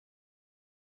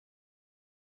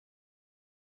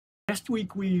Last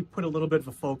week, we put a little bit of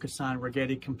a focus on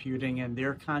Rigetti Computing and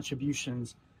their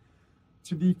contributions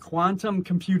to the quantum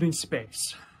computing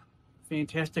space.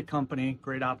 Fantastic company,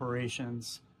 great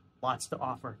operations, lots to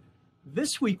offer.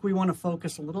 This week, we want to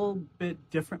focus a little bit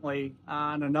differently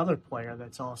on another player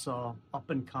that's also up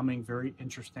and coming, very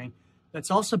interesting, that's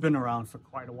also been around for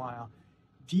quite a while.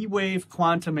 D-Wave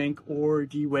Quantum Inc., or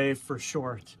D-Wave for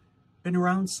short. Been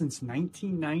around since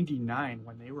 1999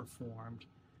 when they were formed.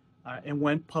 And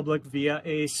went public via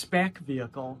a SPAC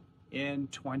vehicle in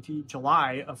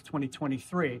July of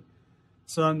 2023.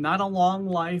 So not a long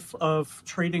life of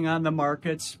trading on the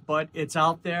markets, but it's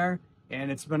out there,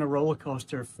 and it's been a roller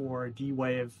coaster for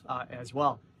D-Wave as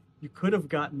well. You could have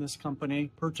gotten this company,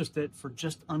 purchased it for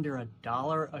just under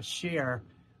 $1 a share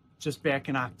just back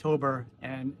in October,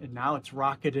 and now it's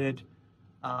rocketed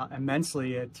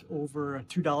immensely at over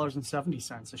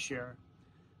 $2.70 a share.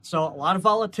 So a lot of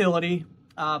volatility.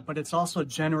 But it's also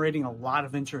generating a lot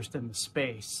of interest in the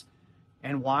space.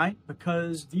 And why?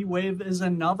 Because D-Wave is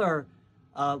another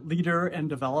leader and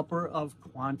developer of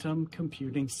quantum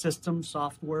computing systems,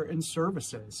 software, and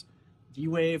services.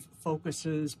 D-Wave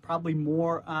focuses probably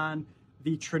more on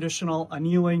the traditional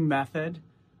annealing method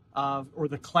or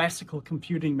the classical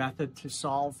computing method to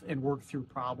solve and work through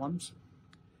problems.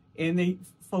 And they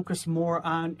focus more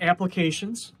on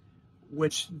applications,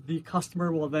 which the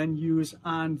customer will then use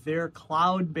on their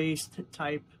cloud-based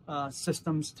type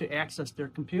systems to access their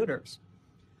computers.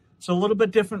 So a little bit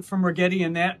different from Rigetti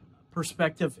in that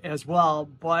perspective as well,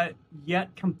 but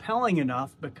yet compelling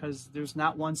enough because there's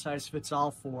not one size fits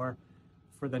all for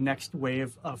the next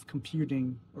wave of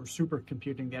computing or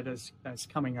supercomputing that's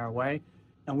coming our way.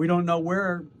 And we don't know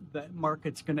where the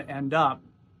market's going to end up.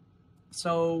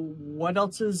 So what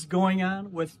else is going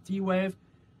on with D-Wave?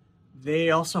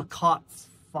 They also caught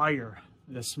fire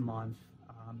this month.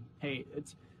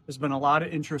 There's been a lot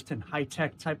of interest in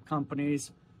high-tech type companies,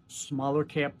 smaller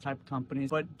cap type companies,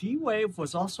 but D-Wave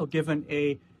was also given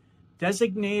a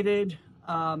designated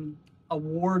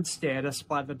award status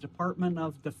by the Department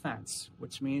of Defense,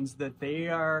 which means that they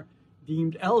are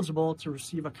deemed eligible to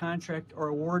receive a contract or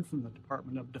award from the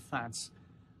Department of Defense.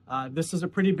 This is a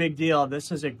pretty big deal.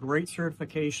 This is a great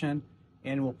certification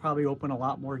and will probably open a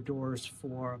lot more doors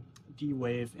for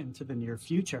D-Wave into the near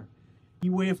future.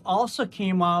 D-Wave also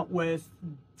came out with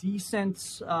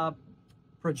decent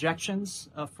projections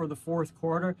for the fourth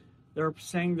quarter. They're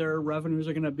saying their revenues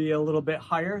are going to be a little bit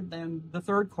higher than the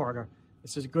third quarter.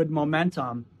 This is good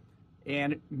momentum,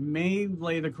 and it may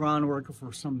lay the groundwork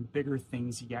for some bigger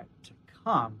things yet to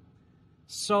come.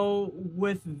 So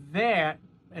with that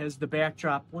as the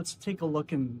backdrop, let's take a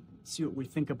look and see what we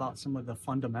think about some of the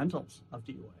fundamentals of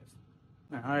D-Wave.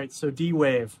 All right, so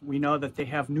D-Wave, we know that they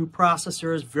have new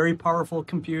processors, very powerful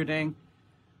computing,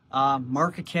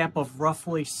 market cap of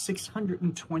roughly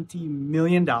 $620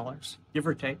 million, give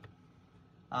or take.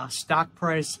 Stock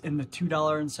price in the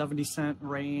 $2.70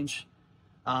 range,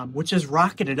 which has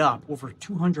rocketed up over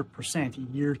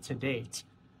 200% year to date.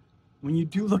 When you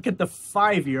do look at the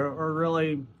 5-year, or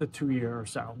really the 2-year or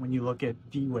so, when you look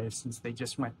at D-Wave since they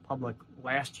just went public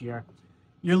last year,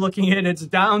 you're looking at it's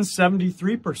down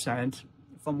 73%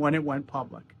 from when it went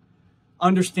public.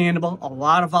 Understandable, a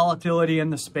lot of volatility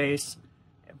in the space,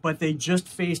 but they just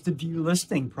faced the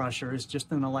delisting pressures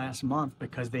just in the last month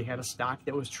because they had a stock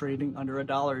that was trading under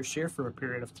 $1 a share for a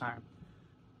period of time.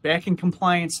 Back in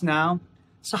compliance now.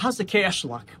 So how's the cash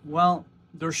look? Well,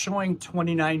 they're showing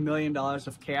 $29 million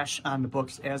of cash on the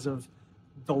books as of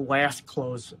the last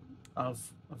close of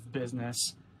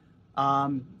business.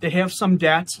 They have some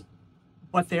debt,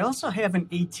 but they also have an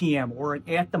ATM or an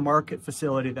at-the-market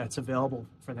facility that's available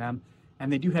for them.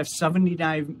 And they do have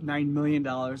 $79 million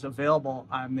available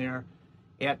on their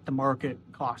at-the-market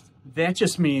cost. That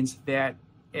just means that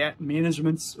at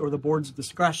management's or the board's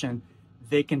discretion,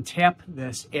 they can tap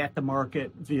this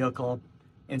at-the-market vehicle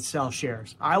and sell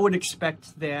shares. I would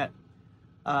expect that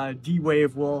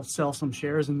D-Wave will sell some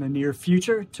shares in the near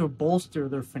future to bolster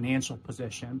their financial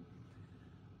position.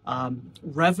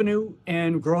 Revenue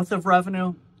and growth of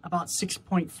revenue, about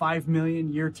 6.5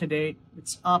 million year to date.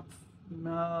 It's up,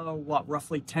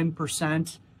 roughly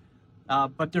 10%.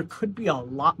 But there could be a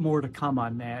lot more to come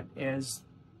on that, as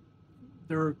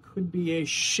there could be a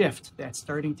shift that's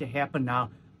starting to happen now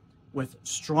with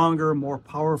stronger, more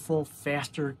powerful,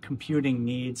 faster computing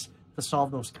needs to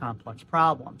solve those complex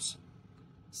problems.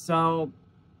 So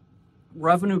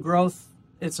revenue growth,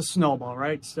 it's a snowball,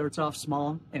 right? It starts off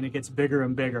small and it gets bigger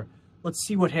and bigger. Let's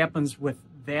see what happens with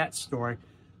that story.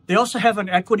 They also have an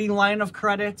equity line of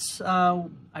credits.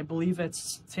 I believe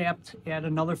it's tapped at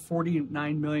another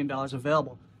 $49 million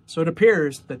available. So it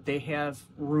appears that they have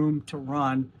room to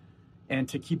run and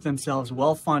to keep themselves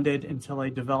well-funded until they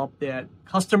develop that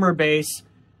customer base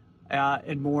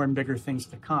and more and bigger things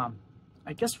to come.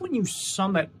 I guess when you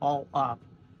sum it all up,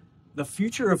 the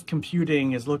future of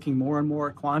computing is looking more and more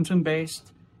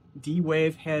quantum-based.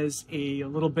 D-Wave has a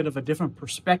little bit of a different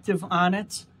perspective on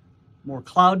it, more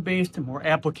cloud-based and more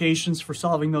applications for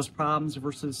solving those problems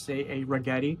versus, say, a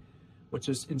Rigetti, which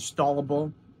is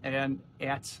installable and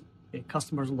at a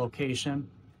customer's location.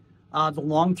 The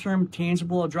long-term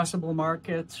tangible addressable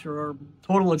market or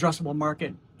total addressable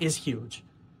market is huge.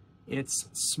 It's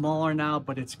smaller now,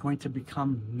 but it's going to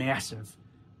become massive.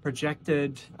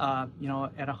 Projected, at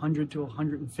 100 to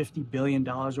 150 billion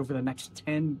dollars over the next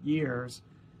 10 years.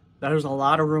 There's a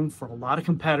lot of room for a lot of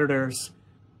competitors,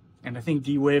 and I think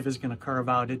D-Wave is going to carve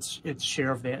out its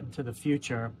share of that into the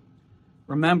future.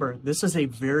 Remember, this is a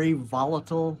very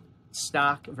volatile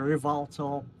stock, a very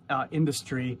volatile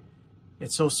industry.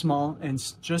 It's so small and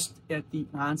it's just at the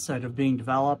onset of being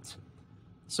developed.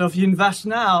 So if you invest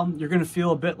now, you're going to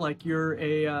feel a bit like you're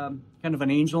a kind of an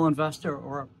angel investor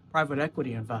or a private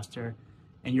equity investor,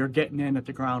 and you're getting in at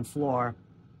the ground floor,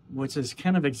 which is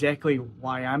kind of exactly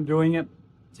why I'm doing it,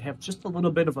 to have just a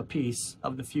little bit of a piece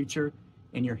of the future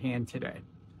in your hand today.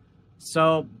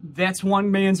 So that's one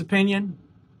man's opinion.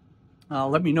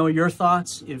 Let me know your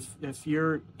thoughts if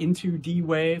you're into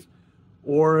D-Wave,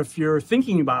 or if you're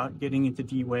thinking about getting into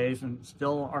D-Wave and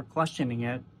still are questioning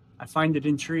it. I find it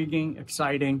intriguing,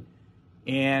 exciting,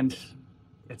 and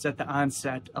it's at the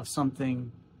onset of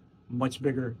something much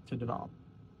bigger to develop.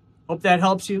 Hope that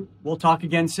helps you. We'll talk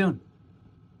again soon.